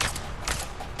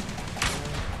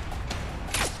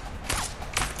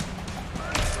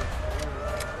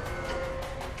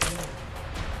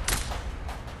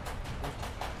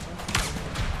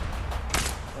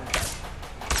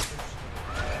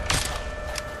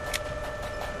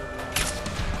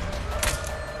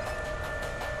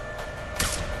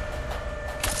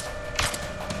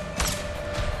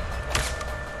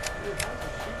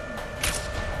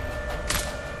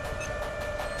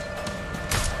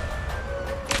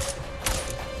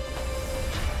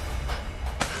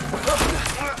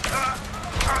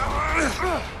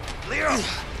 Leo,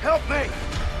 help me!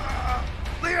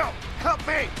 Leo, help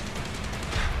me!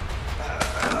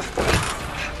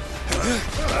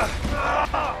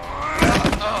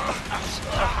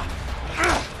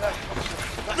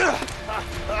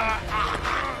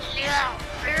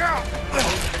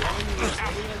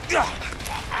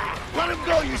 Let him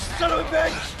go, you son of a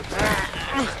bitch!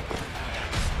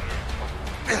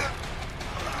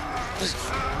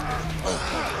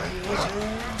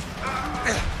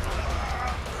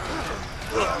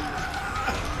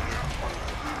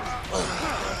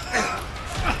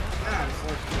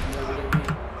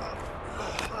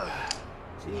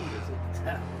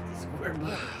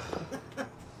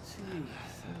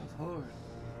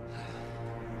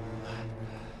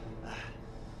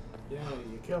 Yeah,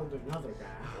 you killed another guy.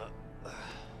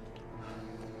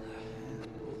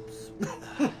 Oops.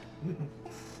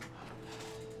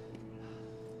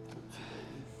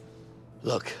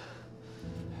 Look,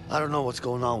 I don't know what's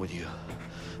going on with you,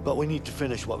 but we need to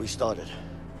finish what we started.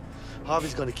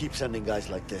 Harvey's gonna keep sending guys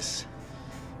like this.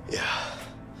 Yeah,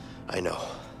 I know.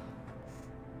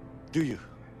 Do you?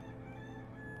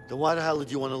 Then why the hell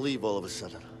did you want to leave all of a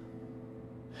sudden?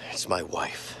 It's my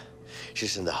wife.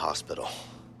 She's in the hospital.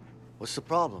 What's the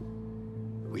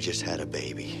problem? We just had a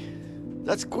baby.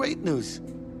 That's great news.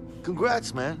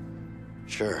 Congrats, man.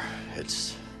 Sure,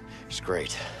 it's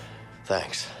great.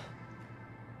 Thanks.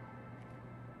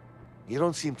 You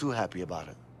don't seem too happy about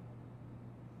it.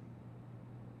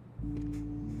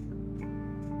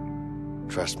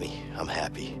 Trust me, I'm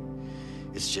happy.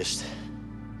 It's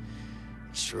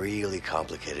really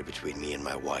complicated between me and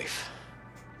my wife.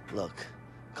 Look,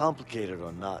 complicated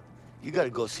or not, you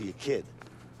gotta go see your kid.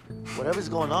 Whatever's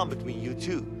going on between you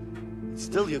two, it's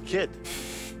still your kid.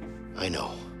 I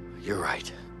know. You're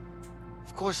right.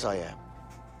 Of course I am.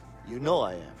 You know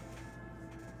I am.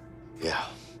 Yeah.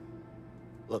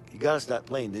 Look, you got us that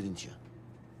plane, didn't you?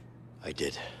 I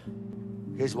did.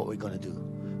 Here's what we're gonna do.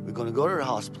 We're gonna go to the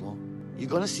hospital, you're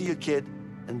gonna see your kid,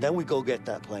 and then we go get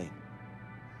that plane.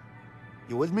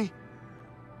 You with me?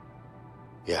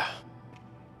 Yeah.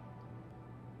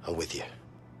 I'm with you.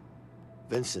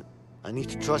 Vincent, I need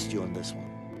to trust you on this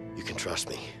one. You can trust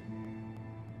me.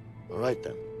 All right,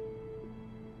 then.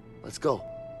 Let's go.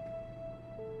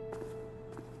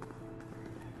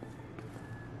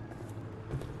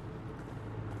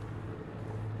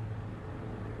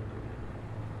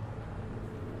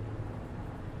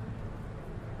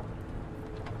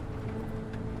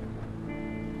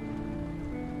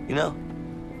 You know,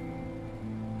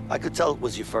 I could tell it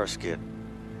was your first kid.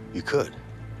 You could?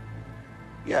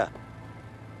 Yeah.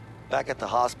 Back at the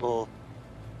hospital,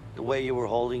 The way you were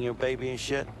holding your baby and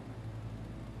shit.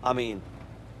 I mean,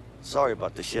 sorry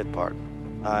about the shit part.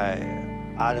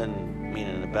 I didn't mean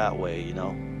it in a bad way, you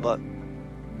know? But,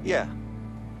 yeah.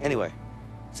 Anyway,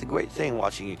 it's a great thing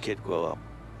watching your kid grow up.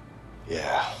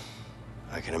 Yeah,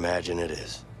 I can imagine it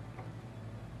is.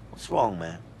 What's wrong,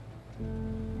 man?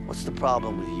 What's the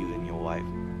problem with you and your wife?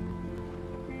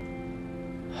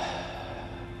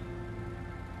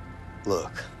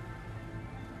 Look.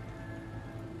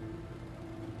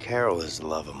 Carol is the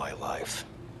love of my life.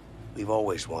 We've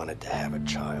always wanted to have a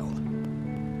child.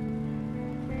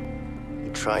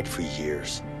 We tried for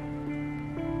years.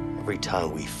 Every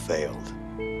time we failed,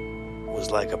 it was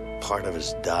like a part of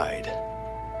us died.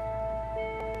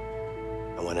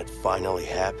 And when it finally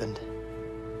happened,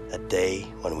 that day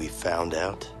when we found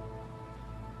out,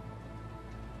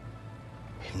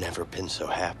 we've never been so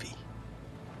happy.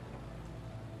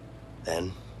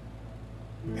 Then,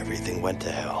 everything went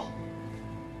to hell.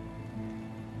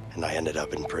 And I ended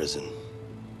up in prison.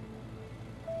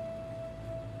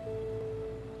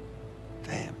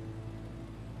 Damn.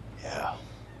 Yeah.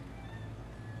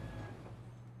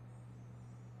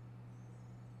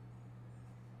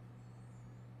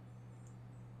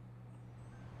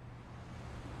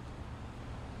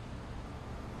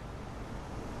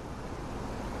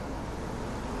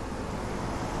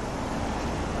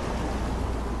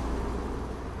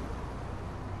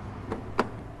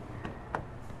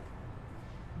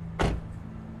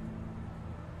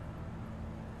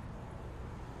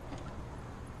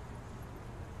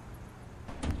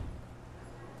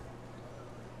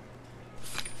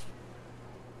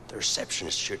 The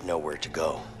receptionist should know where to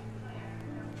go.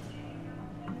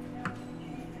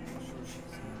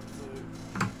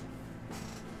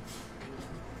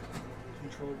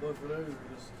 Control both of those, or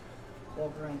just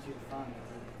walk around and see if you find it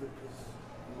really quick, because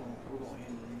we're going to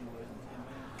end it anyways in 10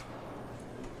 minutes.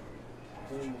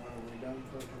 Then are we done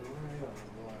fucking around or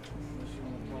what? Unless you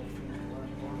want to talk to me the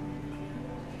last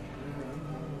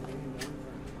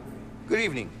part. Good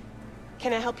evening.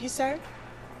 Can I help you, sir?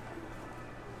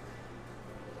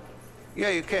 Yeah,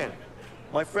 you can.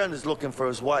 My friend is looking for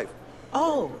his wife.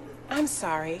 Oh, I'm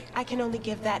sorry. I can only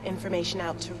give that information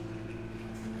out to...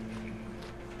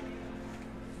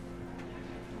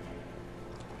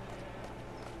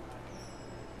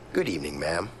 Good evening,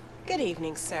 ma'am. Good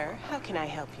evening, sir. How can I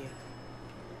help you?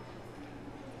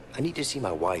 I need to see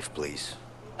my wife, please.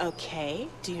 Okay.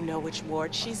 Do you know which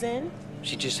ward she's in?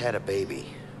 She just had a baby.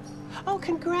 Oh,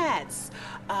 congrats.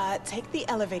 Take the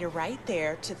elevator right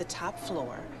there to the top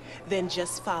floor. Then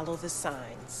just follow the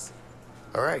signs.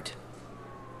 All right.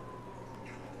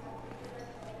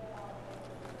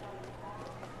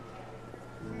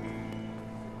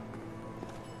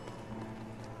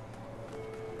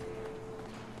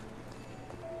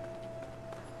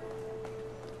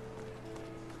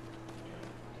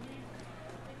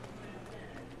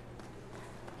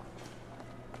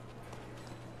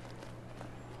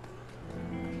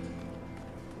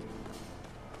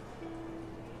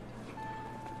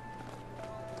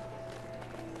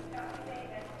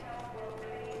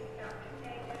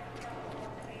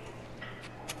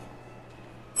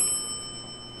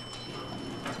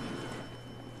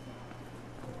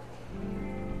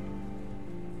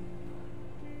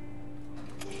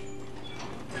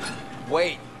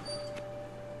 Wait.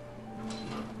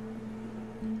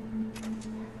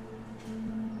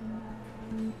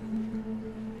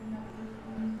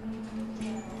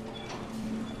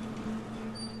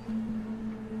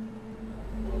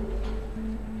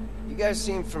 You guys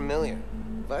seem familiar.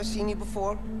 Have I seen you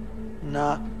before?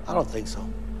 Nah, I don't think so.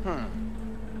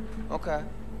 Okay.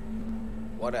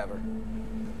 Whatever.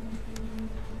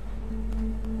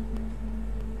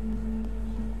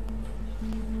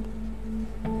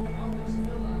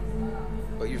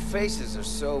 But your faces are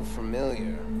so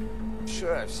familiar. I'm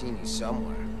sure I've seen you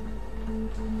somewhere.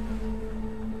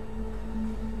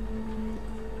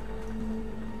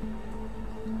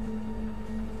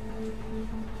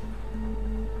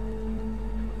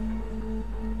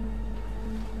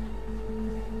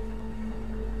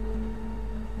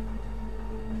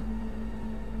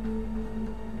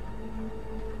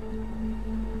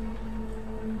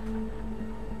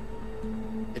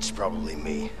 It's probably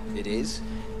me. It is?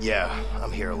 Yeah,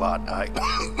 I'm here a lot. I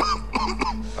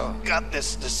got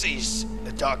this disease.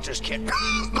 The doctors can't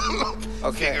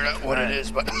figure out what it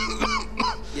is, but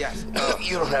yes.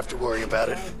 You don't have to worry about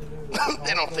it.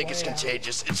 They don't think it's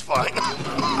contagious. It's fine.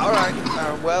 All right.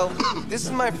 Well, this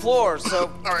is my floor, so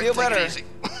feel better. Take it easy.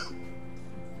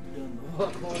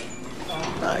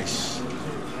 Nice.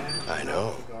 I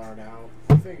know.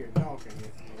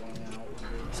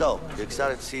 So, you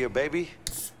excited to see your baby?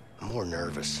 I'm more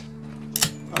nervous.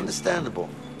 Understandable.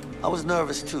 I was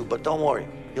nervous too, but don't worry.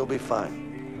 You'll be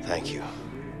fine. Thank you.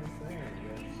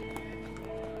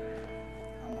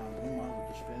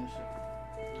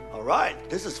 All right,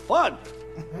 this is fun.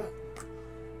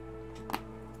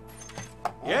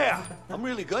 Yeah, I'm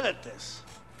really good at this.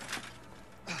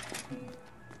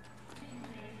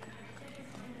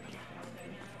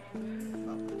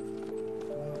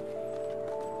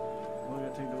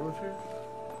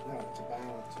 No, it's a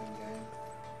balancing game.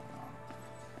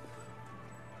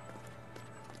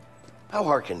 How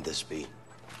hard can this be?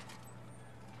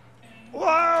 Whoa!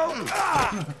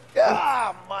 Ah!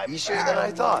 Yeah. Easier than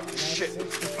I thought. Shit.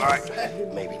 All right.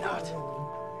 Maybe not.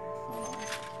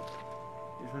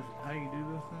 How you do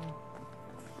this thing?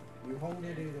 You hold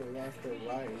it either left or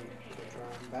right to try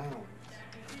and balance.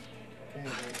 Can't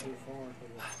go too far to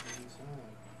the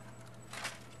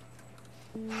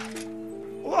side.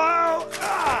 Whoa!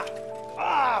 Ah!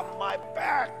 Ah, my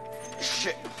back!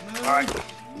 Shit. All right.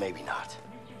 Maybe not.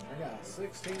 I got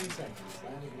 16 seconds.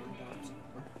 That is my top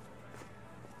score.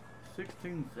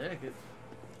 16 seconds?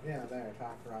 Yeah, there,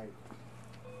 top right.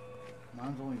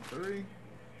 Mine's only 3.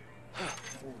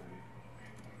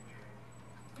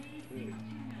 Two,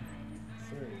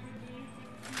 3.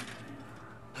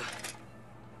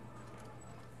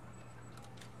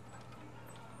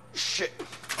 Shit.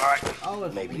 All right. Oh,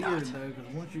 it's maybe weird not. though, because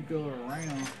once you go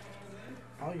around.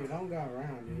 Oh, you don't go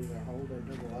around. You either hold it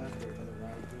to the left or to the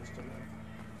right, just enough.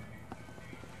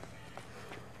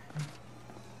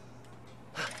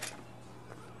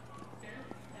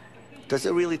 Does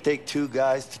it really take 2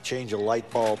 guys to change a light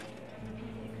bulb?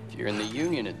 If you're in the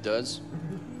Union, it does.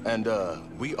 And,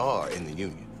 we are in the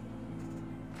Union.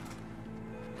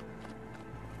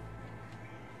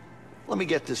 Let me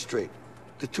get this straight.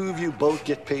 The 2 of you both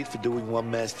get paid for doing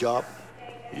one man's job?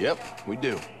 Yep, we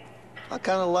do. I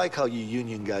kind of like how you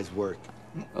Union guys work.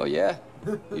 Oh, yeah?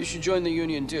 You should join the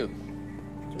Union, too.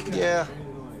 Yeah.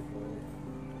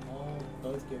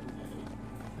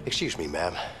 Excuse me,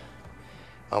 ma'am.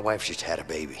 My wife just had a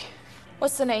baby.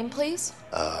 What's the name, please?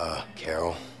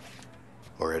 Carol.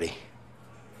 Already?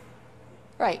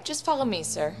 Right, just follow me,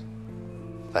 sir.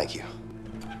 Thank you.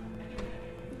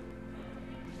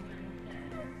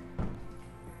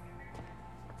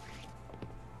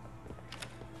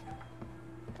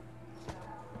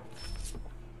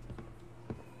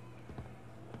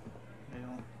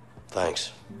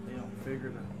 Thanks. They don't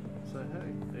figure to say,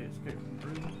 hey, they escaped from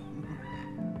prison.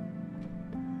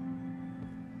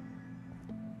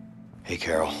 Hey,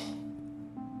 Carol.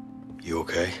 You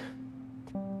okay?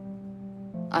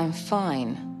 I'm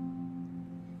fine.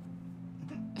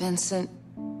 Vincent,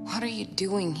 what are you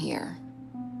doing here?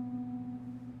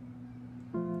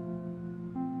 Let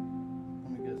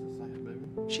me guess a second, baby.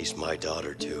 She's my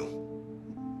daughter, too.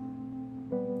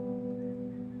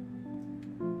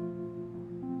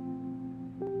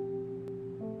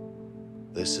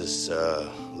 This is,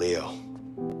 Leo.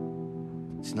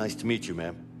 It's nice to meet you,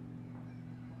 ma'am.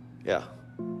 Yeah.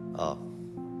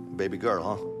 Baby girl,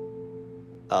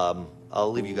 huh?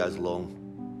 I'll leave you guys alone.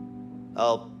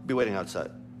 I'll be waiting outside.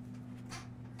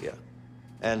 Yeah.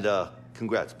 And,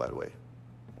 congrats, by the way.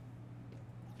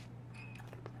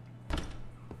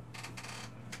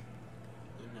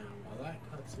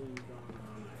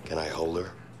 Can I hold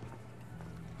her?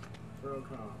 Throw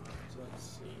cards. Let's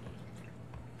see.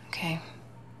 Okay.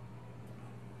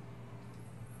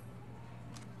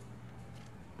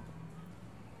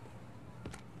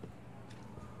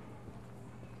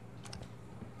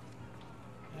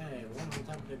 Hey, one on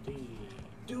top of the D.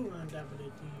 2 on top of the D.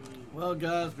 Well,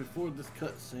 guys, before this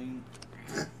cutscene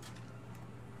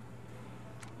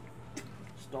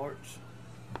starts,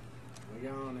 We're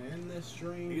gonna end this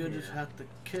stream. you here. just have to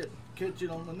catch it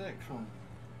on the next one.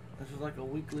 This is like a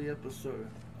weekly episode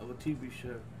of a TV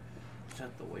show. Just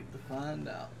have to wait to find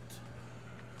out.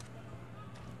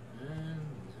 And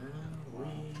now we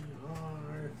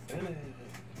are finished.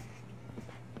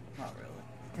 Not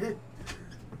really.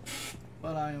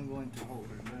 But I am going to hold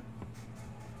her, man.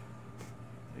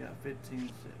 We got 15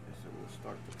 seconds, so we'll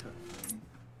start the cutscene.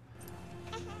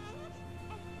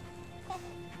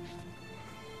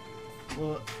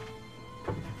 Well,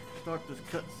 start this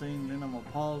cutscene, then I'm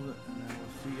gonna pause it, and then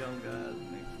we'll see y'all guys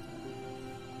next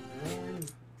time.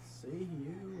 And see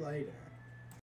you later.